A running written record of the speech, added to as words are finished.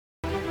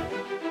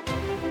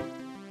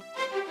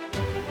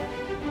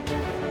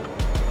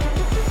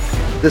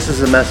This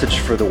is a message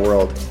for the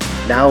world.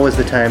 Now is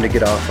the time to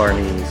get off our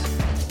knees.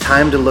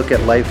 Time to look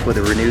at life with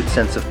a renewed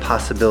sense of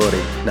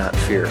possibility, not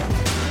fear.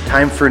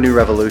 Time for a new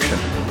revolution,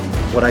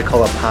 what I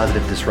call a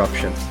positive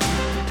disruption.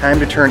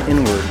 Time to turn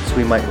inward so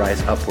we might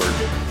rise upward.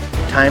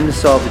 Time to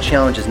solve the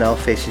challenges now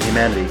facing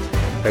humanity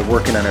by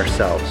working on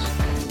ourselves.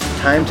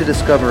 Time to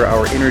discover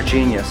our inner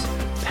genius,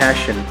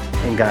 passion,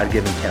 and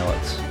God-given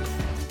talents.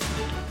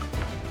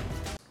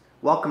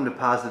 Welcome to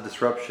Positive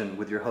Disruption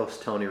with your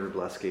host, Tony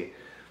Wroblewski.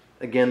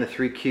 Again, the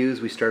 3 Qs,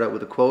 we start out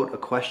with a quote, a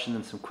question,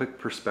 and some quick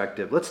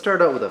perspective. Let's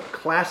start out with a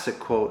classic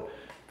quote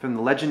from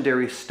the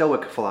legendary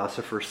Stoic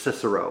philosopher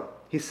Cicero.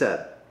 He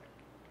said,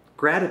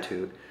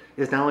 "Gratitude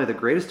is not only the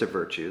greatest of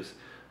virtues,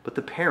 but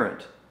the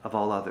parent of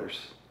all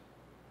others."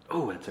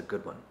 Oh, that's a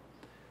good one.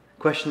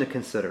 Question to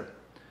consider.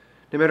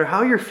 No matter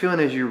how you're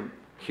feeling as you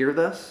hear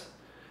this,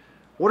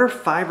 what are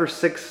 5 or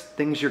 6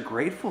 things you're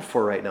grateful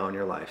for right now in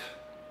your life?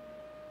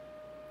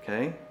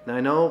 Okay, now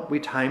I know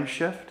we time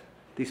shift.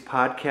 These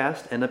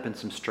podcasts end up in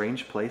some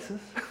strange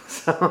places.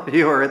 Some of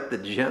you are at the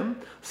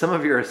gym. Some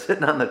of you are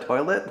sitting on the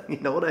toilet. You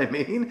know what I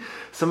mean?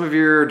 Some of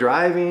you are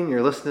driving.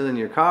 You're listening in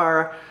your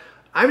car.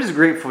 I'm just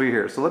grateful you're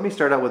here. So let me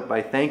start out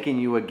by thanking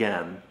you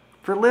again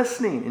for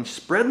listening and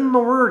spreading the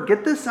word.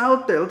 Get this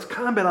out there. Let's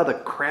combat all the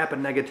crap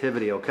and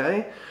negativity,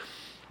 okay?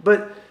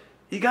 But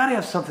you got to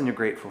have something you're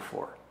grateful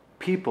for.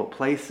 People,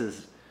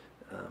 places,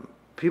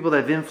 people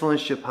that have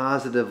influenced you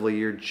positively,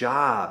 your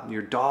job,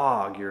 your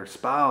dog, your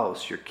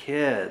spouse, your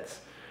kids,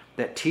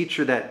 that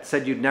teacher that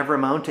said you'd never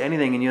amount to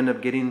anything and you end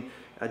up getting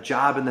a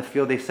job in the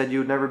field they said you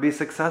would never be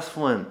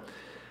successful in.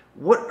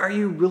 What are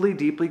you really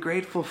deeply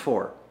grateful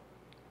for?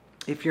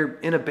 If you're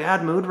in a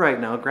bad mood right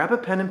now, grab a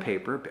pen and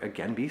paper.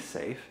 Again, be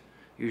safe.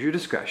 Use your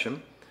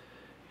discretion.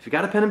 If you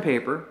got a pen and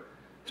paper,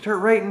 start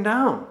writing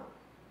down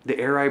the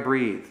air I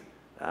breathe.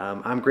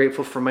 I'm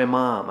grateful for my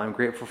mom. I'm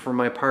grateful for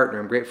my partner.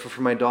 I'm grateful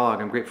for my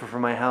dog. I'm grateful for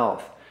my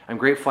health. I'm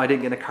grateful I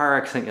didn't get in a car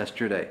accident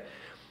yesterday.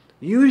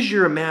 Use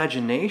your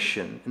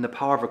imagination and the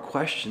power of a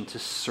question to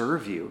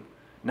serve you,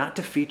 not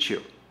defeat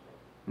you,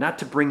 not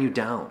to bring you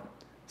down.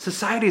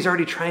 Society is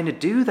already trying to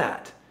do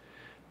that.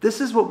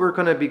 This is what we're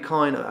going to be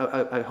calling,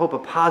 I hope, a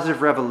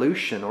positive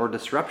revolution or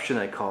disruption,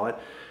 I call it,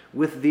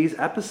 with these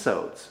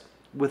episodes,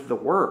 with the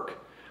work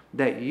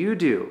that you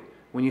do.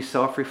 When you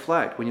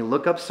self-reflect, when you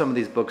look up some of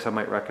these books I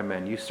might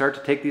recommend, you start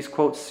to take these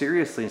quotes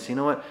seriously and say, you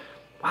know what?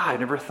 Wow, I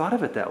never thought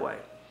of it that way.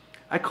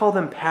 I call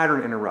them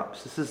pattern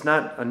interrupts. This is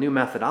not a new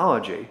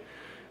methodology,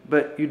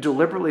 but you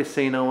deliberately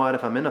say, you know what?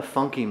 If I'm in a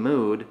funky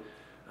mood,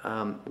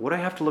 what do I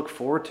have to look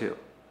forward to?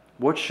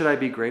 What should I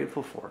be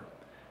grateful for?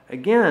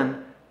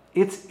 Again,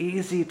 it's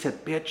easy to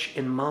bitch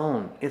and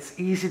moan. It's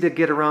easy to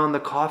get around the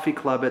coffee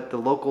club at the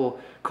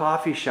local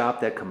coffee shop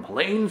that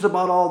complains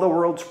about all the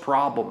world's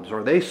problems,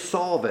 or they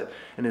solve it.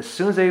 And as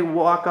soon as they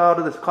walk out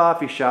of this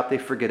coffee shop, they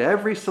forget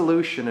every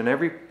solution and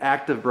every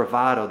act of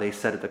bravado they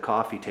said at the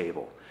coffee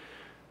table.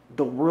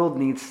 The world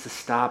needs to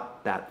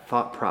stop that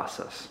thought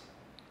process.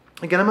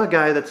 Again, I'm a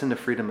guy that's into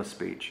freedom of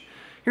speech.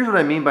 Here's what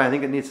I mean by I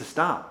think it needs to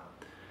stop.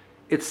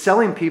 It's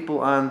selling people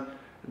on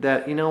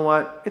that, you know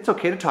what, it's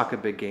okay to talk a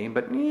big game,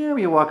 but yeah,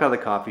 when you walk out of the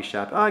coffee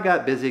shop, oh, I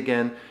got busy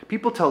again.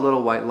 People tell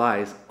little white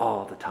lies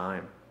all the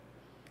time.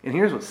 And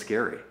here's what's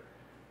scary.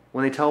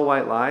 When they tell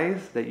white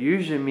lies, that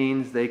usually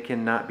means they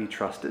cannot be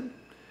trusted.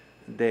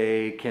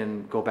 They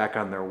can go back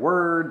on their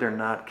word. They're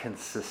not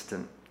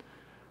consistent.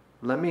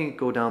 Let me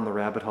go down the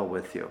rabbit hole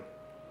with you.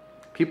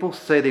 People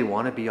say they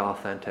want to be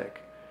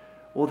authentic.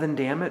 Well, then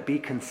damn it, be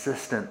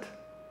consistent.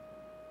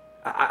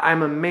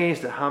 I'm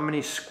amazed at how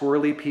many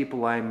squirrely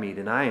people I meet,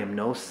 and I am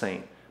no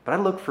saint, but I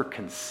look for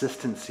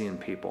consistency in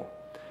people.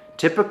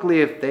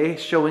 Typically, if they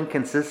show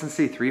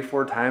inconsistency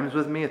 3-4 times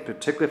with me,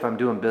 particularly if I'm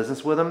doing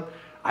business with them,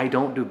 I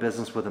don't do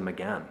business with them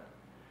again.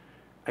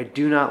 I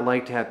do not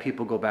like to have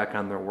people go back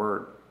on their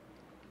word.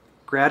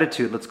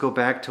 Gratitude, let's go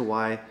back to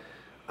why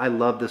I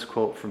love this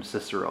quote from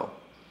Cicero,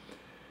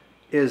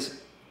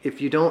 is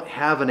if you don't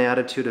have an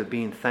attitude of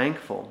being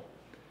thankful,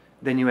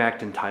 then you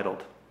act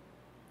entitled.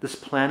 This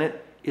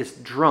planet is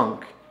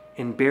drunk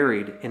and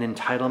buried in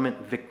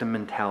entitlement victim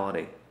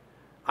mentality.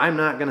 I'm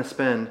not going to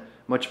spend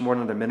much more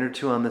than a minute or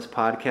 2 on this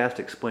podcast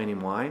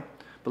explaining why,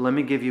 but let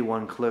me give you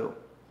one clue.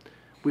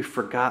 We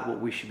forgot what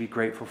we should be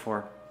grateful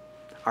for.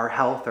 Our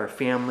health, our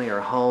family,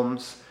 our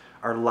homes,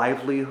 our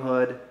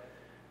livelihood,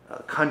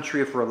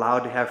 country, if we're allowed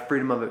to have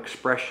freedom of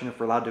expression,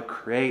 if we're allowed to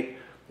create,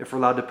 if we're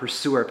allowed to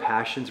pursue our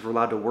passions, if we're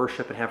allowed to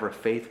worship and have our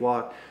faith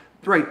walk.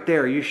 Right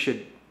there,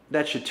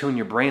 that should tune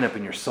your brain up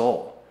in your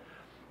soul.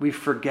 We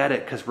forget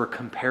it because we're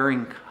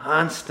comparing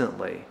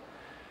constantly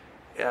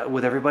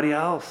with everybody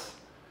else.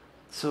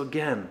 So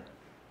again,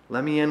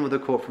 let me end with a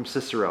quote from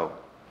Cicero.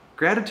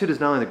 Gratitude is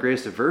not only the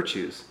greatest of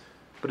virtues,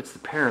 but it's the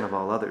parent of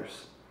all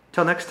others.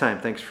 Till next time,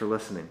 thanks for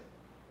listening.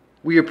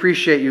 We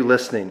appreciate you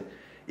listening.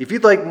 If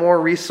you'd like more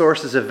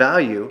resources of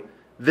value,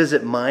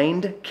 visit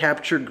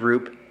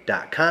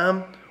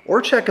mindcapturegroup.com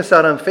or check us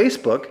out on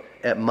Facebook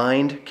at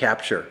Mind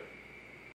Capture.